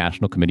Democratic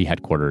National Committee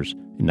headquarters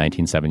in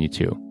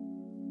 1972.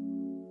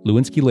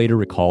 Lewinsky later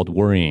recalled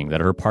worrying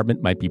that her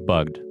apartment might be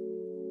bugged.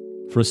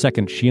 For a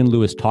second, she and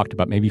Lewis talked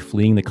about maybe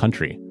fleeing the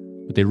country,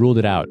 but they ruled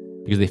it out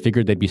because they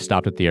figured they'd be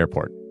stopped at the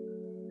airport.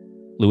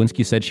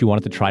 Lewinsky said she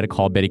wanted to try to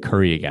call Betty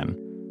Currie again,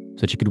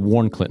 so that she could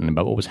warn Clinton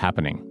about what was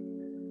happening.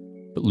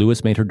 But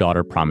Lewis made her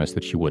daughter promise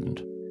that she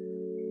wouldn't.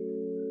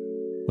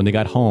 When they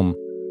got home,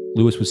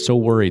 Lewis was so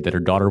worried that her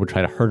daughter would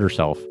try to hurt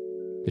herself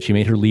that she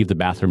made her leave the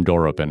bathroom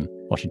door open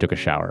while she took a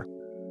shower.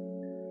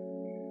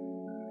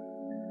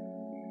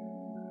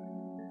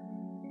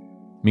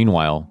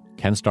 Meanwhile,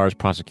 Ken Starr's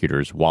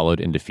prosecutors wallowed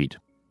in defeat.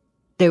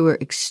 They were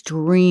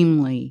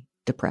extremely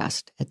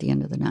depressed at the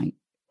end of the night.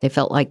 They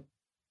felt like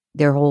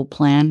their whole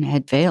plan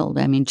had failed.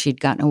 I mean, she'd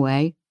gotten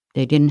away.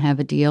 They didn't have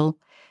a deal.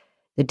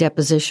 The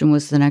deposition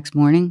was the next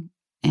morning,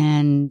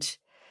 and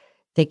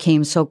they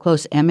came so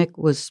close. Emick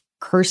was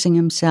cursing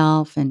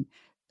himself and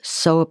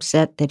so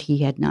upset that he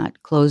had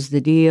not closed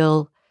the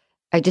deal.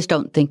 I just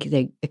don't think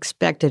they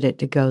expected it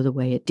to go the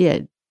way it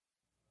did.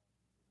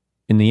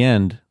 In the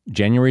end,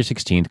 January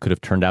 16th could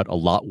have turned out a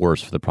lot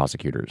worse for the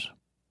prosecutors.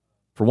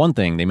 For one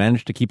thing, they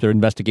managed to keep their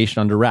investigation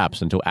under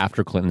wraps until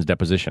after Clinton's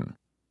deposition.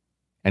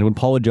 And when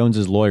Paula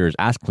Jones's lawyers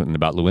asked Clinton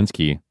about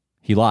Lewinsky,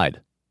 he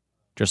lied,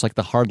 just like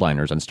the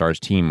hardliners on Starr's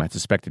team had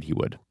suspected he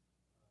would.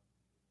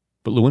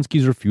 But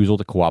Lewinsky's refusal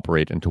to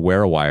cooperate and to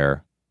wear a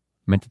wire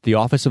meant that the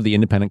Office of the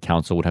Independent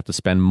Counsel would have to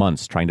spend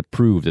months trying to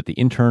prove that the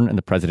intern and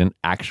the president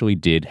actually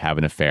did have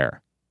an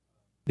affair.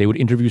 They would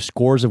interview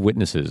scores of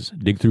witnesses,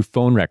 dig through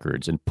phone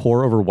records, and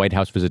pore over White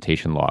House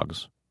visitation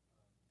logs.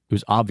 It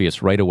was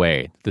obvious right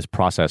away that this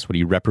process would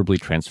irreparably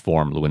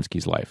transform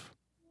Lewinsky's life.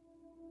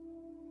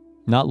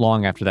 Not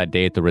long after that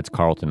day at the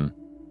Ritz-Carlton,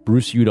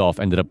 Bruce Udolph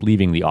ended up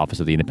leaving the Office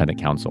of the Independent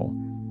Counsel,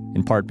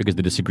 in part because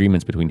the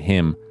disagreements between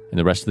him and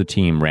the rest of the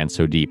team ran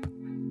so deep.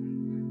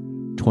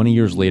 20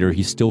 years later,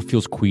 he still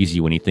feels queasy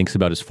when he thinks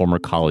about his former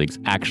colleagues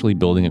actually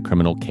building a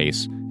criminal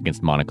case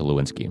against Monica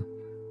Lewinsky.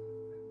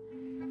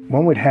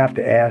 One would have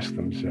to ask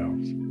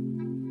themselves,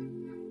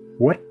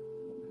 what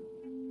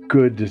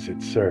good does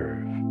it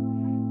serve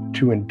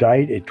to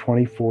indict a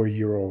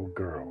 24-year-old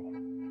girl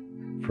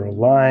for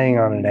lying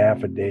on an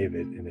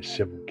affidavit in a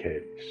civil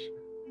case,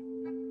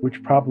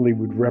 which probably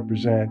would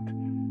represent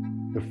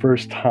the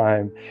first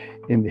time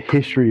in the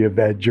history of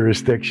that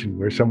jurisdiction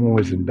where someone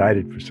was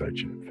indicted for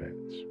such an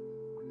offense.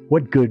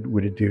 What good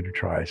would it do to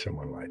try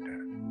someone like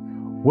that?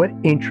 What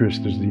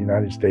interest does the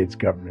United States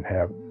government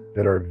have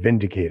that are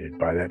vindicated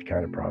by that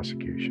kind of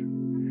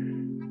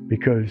prosecution?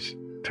 Because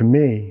to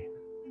me,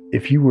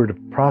 if you were to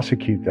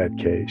prosecute that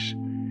case,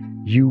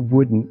 you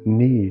wouldn't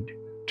need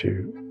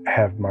to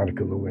have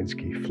Monica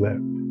Lewinsky flip.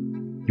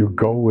 Your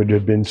goal would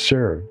have been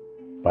served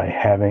by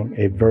having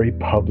a very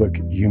public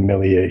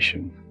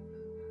humiliation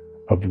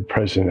of the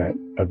President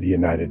of the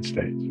United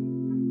States.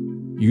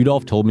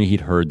 Udolph told me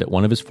he'd heard that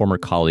one of his former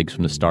colleagues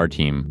from the Starr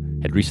team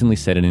had recently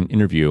said in an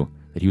interview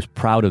that he was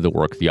proud of the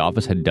work the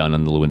office had done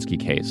on the Lewinsky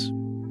case.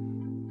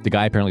 The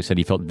guy apparently said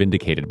he felt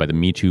vindicated by the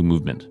Me Too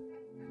movement,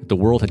 that the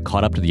world had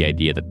caught up to the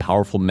idea that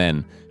powerful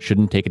men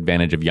shouldn't take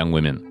advantage of young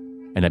women,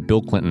 and that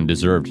Bill Clinton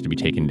deserved to be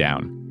taken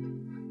down.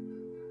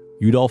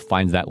 Udolph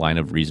finds that line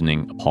of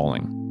reasoning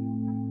appalling.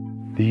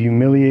 The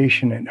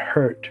humiliation and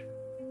hurt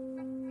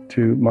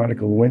to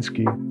Monica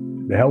Lewinsky,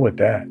 the hell with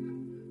that.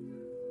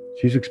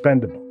 She's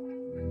expendable.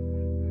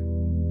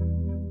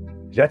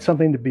 Is that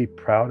something to be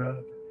proud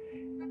of?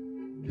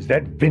 Does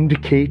that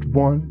vindicate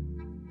one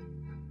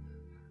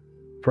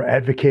for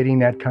advocating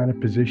that kind of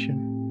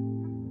position?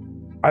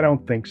 I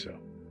don't think so.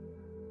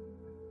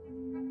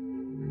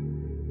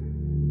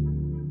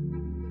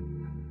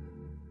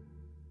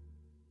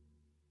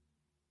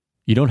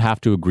 You don't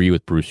have to agree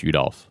with Bruce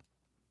Udolph,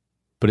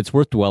 but it's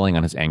worth dwelling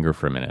on his anger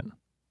for a minute,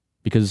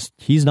 because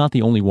he's not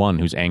the only one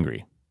who's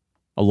angry.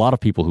 A lot of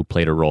people who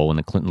played a role in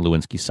the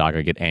Clinton-Lewinsky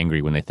saga get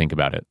angry when they think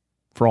about it,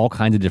 for all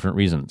kinds of different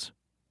reasons.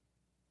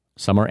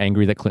 Some are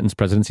angry that Clinton's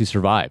presidency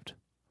survived.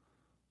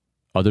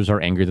 Others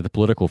are angry that the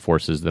political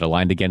forces that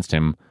aligned against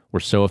him were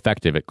so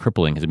effective at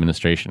crippling his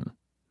administration.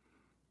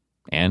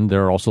 And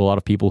there are also a lot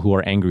of people who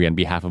are angry on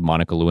behalf of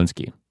Monica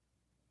Lewinsky.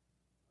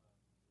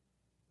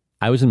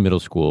 I was in middle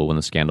school when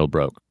the scandal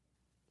broke.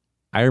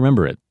 I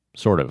remember it,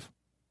 sort of.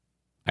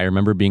 I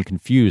remember being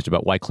confused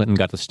about why Clinton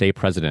got to stay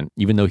president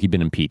even though he'd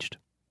been impeached.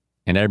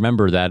 And I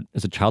remember that,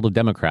 as a child of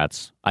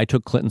Democrats, I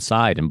took Clinton's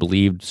side and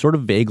believed, sort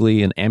of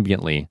vaguely and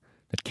ambiently,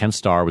 that Ken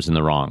Starr was in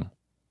the wrong.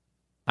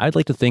 I'd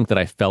like to think that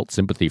I felt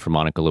sympathy for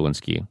Monica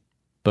Lewinsky,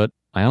 but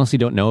I honestly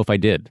don't know if I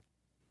did.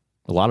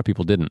 A lot of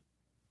people didn't.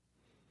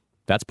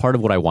 That's part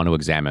of what I want to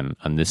examine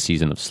on this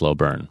season of Slow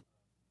Burn.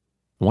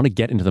 I want to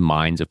get into the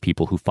minds of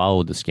people who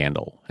followed the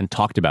scandal and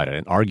talked about it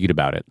and argued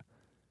about it.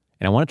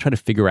 And I want to try to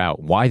figure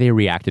out why they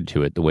reacted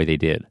to it the way they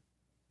did.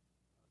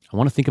 I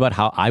want to think about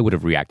how I would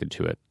have reacted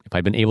to it if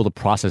I'd been able to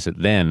process it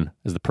then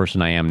as the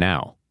person I am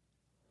now.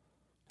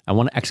 I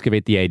want to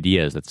excavate the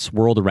ideas that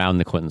swirled around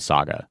the Clinton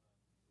saga.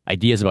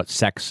 Ideas about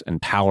sex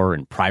and power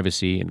and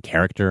privacy and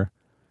character.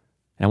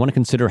 And I want to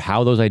consider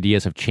how those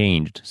ideas have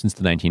changed since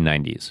the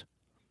 1990s.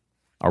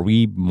 Are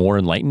we more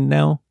enlightened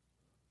now?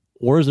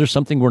 Or is there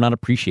something we're not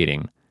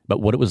appreciating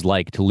about what it was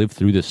like to live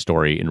through this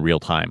story in real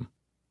time?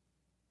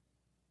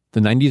 The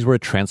 90s were a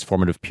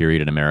transformative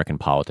period in American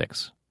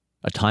politics.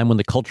 A time when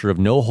the culture of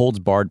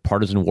no-holds-barred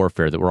partisan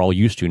warfare that we're all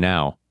used to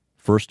now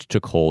first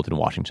took hold in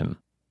Washington.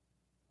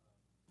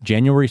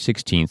 January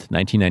 16th,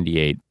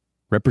 1998,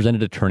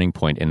 represented a turning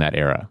point in that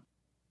era.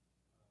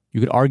 You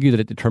could argue that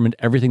it determined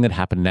everything that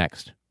happened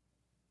next.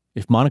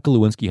 If Monica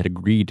Lewinsky had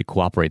agreed to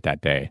cooperate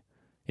that day,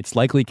 it's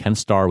likely Ken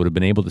Starr would have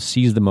been able to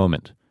seize the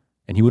moment,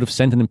 and he would have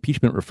sent an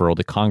impeachment referral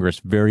to Congress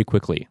very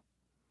quickly.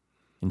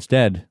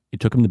 Instead, it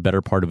took him the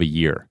better part of a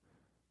year,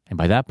 and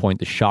by that point,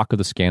 the shock of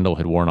the scandal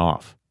had worn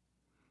off.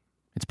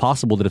 It's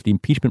possible that if the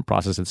impeachment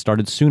process had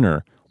started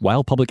sooner,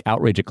 while public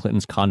outrage at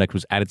Clinton's conduct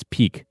was at its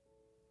peak,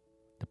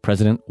 the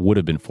president would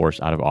have been forced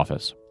out of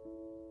office.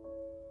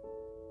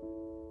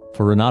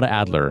 For Renata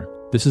Adler,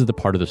 this is the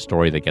part of the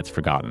story that gets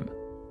forgotten.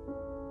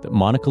 That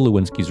Monica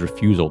Lewinsky's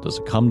refusal to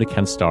succumb to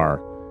Ken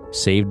Starr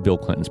saved Bill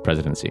Clinton's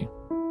presidency.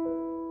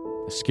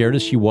 As scared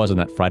as she was on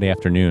that Friday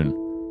afternoon,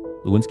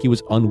 Lewinsky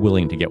was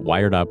unwilling to get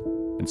wired up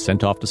and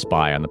sent off to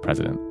spy on the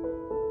president.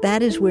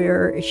 That is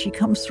where she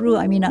comes through.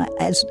 I mean,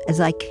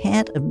 as I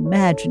can't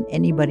imagine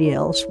anybody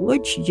else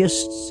would. She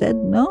just said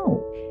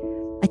no.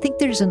 I think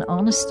there's an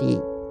honesty,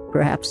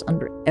 perhaps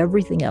under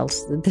everything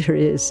else that there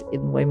is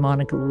in the way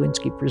Monica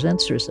Lewinsky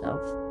presents herself.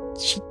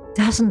 She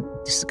doesn't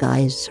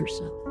disguise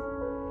herself.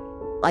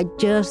 I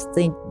just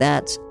think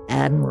that's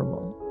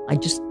admirable. I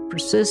just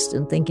persist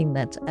in thinking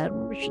that's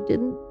admirable. She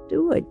didn't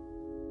do it.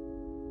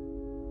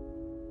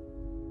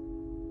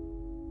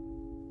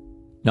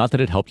 Not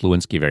that it helped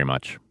Lewinsky very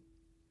much.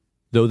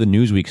 Though the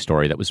Newsweek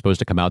story that was supposed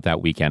to come out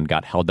that weekend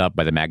got held up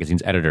by the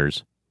magazine's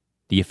editors,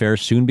 the affair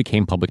soon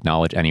became public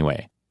knowledge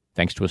anyway,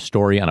 thanks to a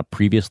story on a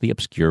previously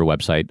obscure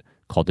website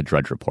called The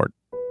Drudge Report.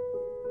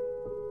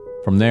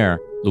 From there,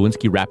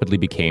 Lewinsky rapidly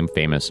became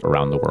famous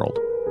around the world.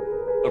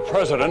 The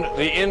president,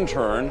 the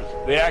intern,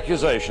 the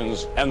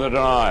accusations, and the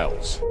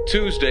denials.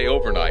 Tuesday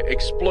overnight,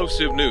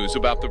 explosive news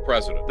about the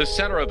president. The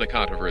center of the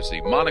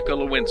controversy, Monica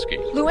Lewinsky.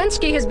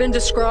 Lewinsky has been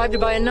described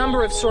by a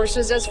number of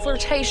sources as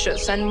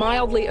flirtatious and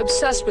mildly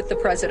obsessed with the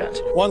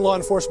president. One law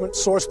enforcement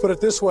source put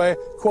it this way,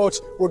 quote,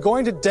 "We're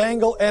going to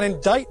dangle an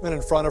indictment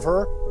in front of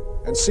her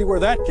and see where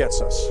that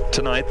gets us."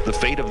 Tonight, the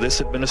fate of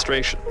this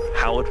administration,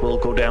 how it will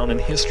go down in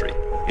history,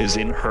 is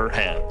in her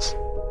hands.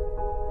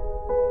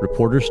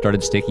 Reporters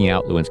started staking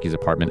out Lewinsky's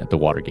apartment at the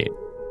Watergate.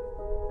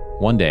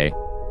 One day,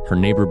 her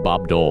neighbor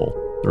Bob Dole,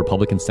 the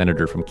Republican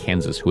senator from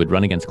Kansas who had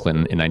run against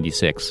Clinton in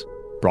 '96,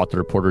 brought the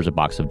reporters a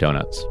box of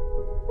donuts.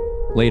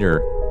 Later,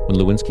 when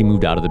Lewinsky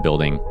moved out of the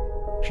building,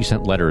 she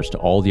sent letters to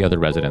all the other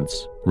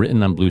residents,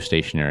 written on blue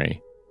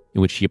stationery,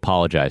 in which she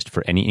apologized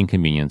for any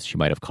inconvenience she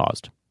might have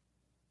caused.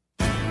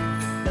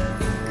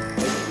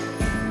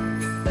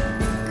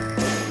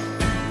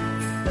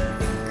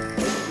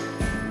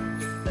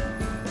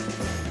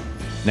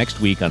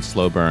 Next week on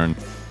Slow Burn,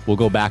 we'll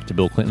go back to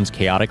Bill Clinton's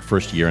chaotic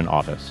first year in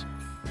office,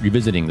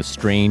 revisiting the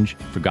strange,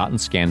 forgotten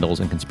scandals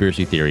and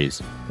conspiracy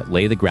theories that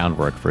lay the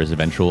groundwork for his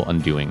eventual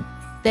undoing.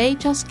 They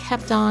just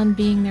kept on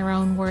being their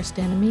own worst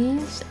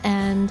enemies,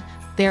 and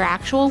their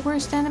actual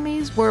worst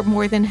enemies were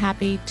more than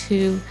happy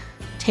to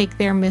take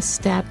their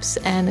missteps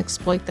and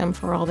exploit them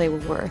for all they were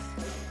worth.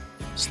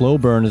 Slow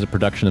Burn is a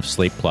production of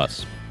Slate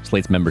Plus,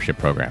 Slate's membership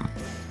program.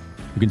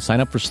 You can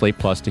sign up for Slate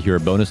Plus to hear a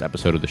bonus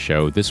episode of the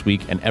show this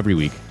week and every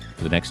week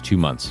for the next 2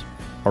 months.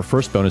 Our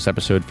first bonus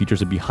episode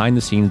features a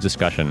behind-the-scenes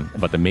discussion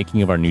about the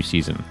making of our new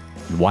season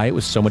and why it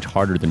was so much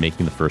harder than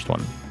making the first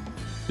one.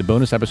 The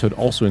bonus episode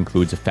also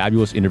includes a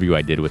fabulous interview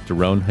I did with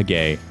Daron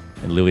Hagay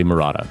and Lily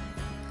Murata,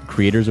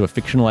 creators of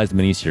a fictionalized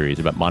miniseries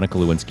about Monica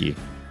Lewinsky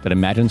that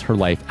imagines her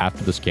life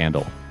after the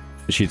scandal.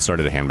 She had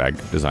started a handbag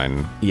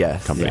design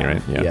company,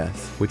 right? Yeah.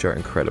 Yes, which are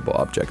incredible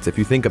objects if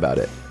you think about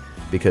it,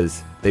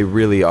 because they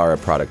really are a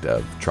product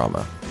of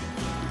trauma.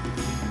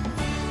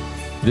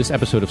 This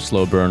episode of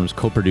Slow Burn was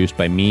co-produced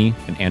by me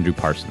and Andrew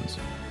Parsons,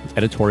 with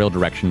editorial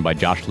direction by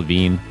Josh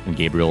Levine and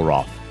Gabriel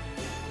Roth.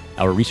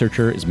 Our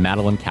researcher is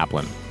Madeline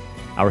Kaplan.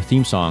 Our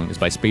theme song is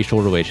by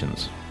Spatial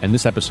Relations, and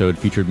this episode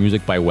featured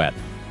music by Wet,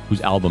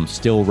 whose album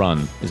Still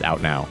Run is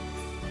out now.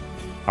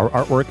 Our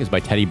artwork is by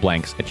Teddy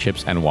Blanks at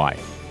Chips NY.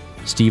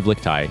 Steve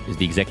Lichtai is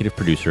the executive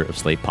producer of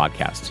Slate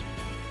Podcasts.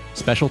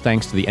 Special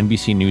thanks to the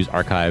NBC News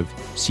Archive,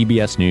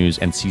 CBS News,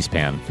 and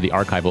C-SPAN for the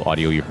archival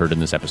audio you heard in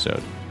this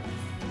episode.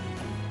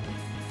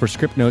 For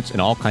script notes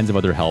and all kinds of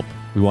other help,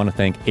 we want to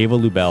thank Ava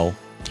Lubell,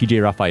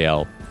 TJ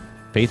Raphael,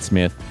 Faith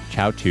Smith,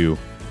 Chow Tu,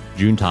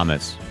 June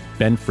Thomas,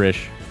 Ben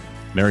Frisch,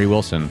 Mary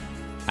Wilson,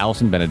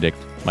 Allison Benedict,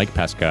 Mike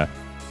Pesca,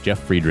 Jeff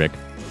Friedrich,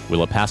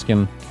 Willa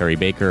Paskin, Carrie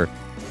Baker,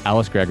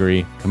 Alice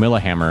Gregory, Camilla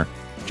Hammer,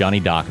 Johnny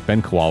Dock,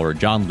 Ben Kowalwer,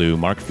 John Liu,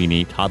 Mark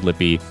Feeney, Todd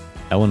Lippy,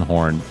 Ellen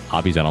Horn,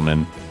 Avi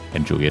Zettelman,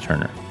 and Julia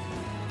Turner.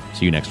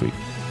 See you next week.